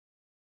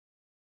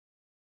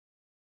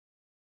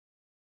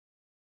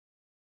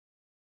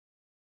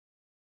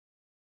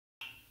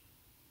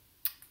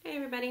Hey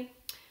everybody,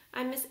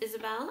 I'm Miss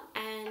Isabelle,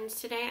 and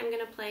today I'm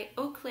going to play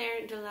Au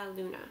Clair de la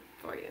Lune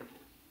for you.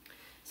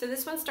 So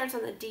this one starts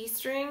on the D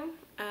string,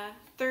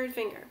 third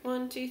finger.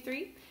 1, 2,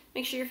 3.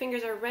 Make sure your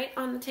fingers are right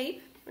on the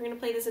tape. We're going to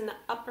play this in the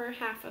upper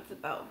half of the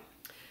bow.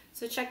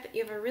 So check that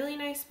you have a really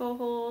nice bow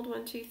hold.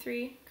 1, 2,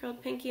 3.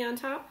 Curled pinky on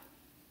top,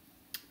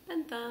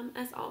 and thumb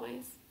as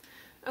always.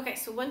 Okay,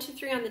 so 1, 2,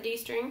 3 on the D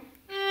string.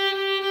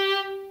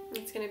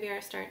 It's going to be our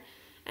start.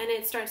 And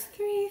it starts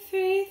 3,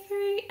 3,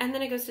 3, and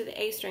then it goes to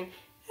the A string.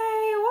 A,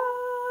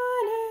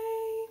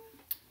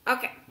 1, A.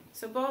 Okay,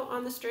 so bow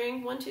on the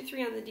string, 1, 2,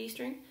 3 on the D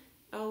string.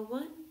 Oh,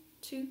 1,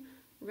 2,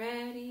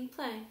 ready,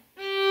 play.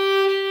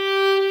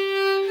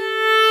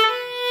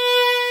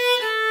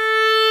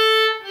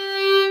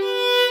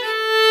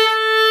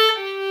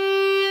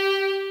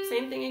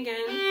 Same thing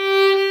again.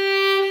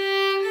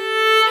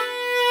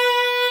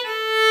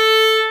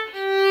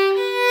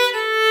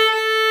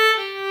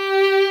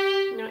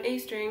 Now A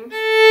string.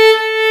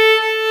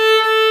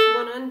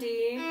 1 on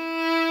D.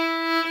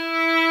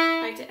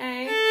 Back to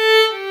A.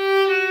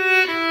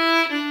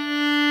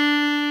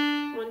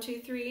 1, 2,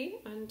 3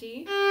 on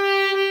D.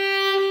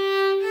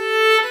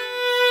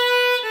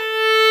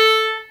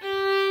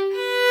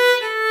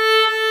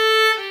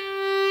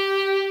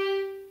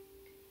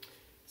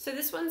 So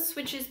this one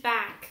switches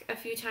back a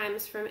few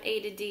times from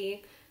A to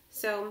D.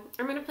 So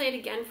I'm going to play it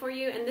again for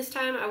you, and this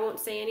time I won't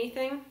say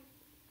anything.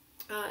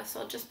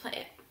 So I'll just play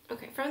it.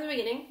 Okay, from the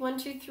beginning. 1,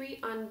 2, 3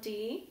 on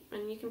D,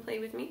 and you can play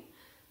with me.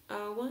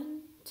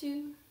 1,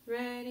 2,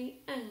 ready,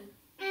 and...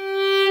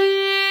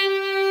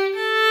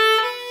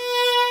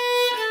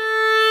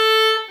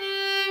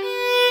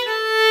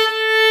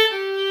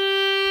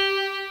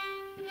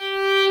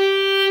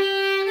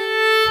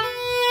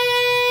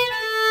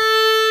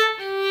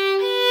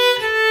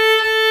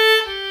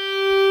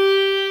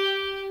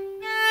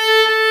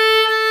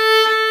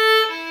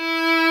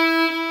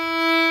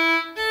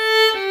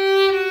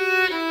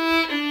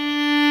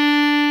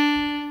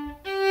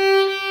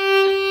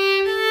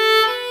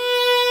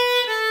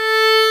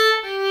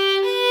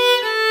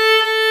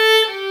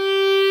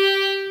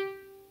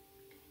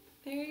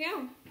 There you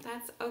go.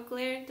 That's Au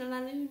Clair de la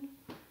Lune.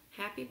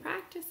 Happy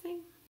practicing.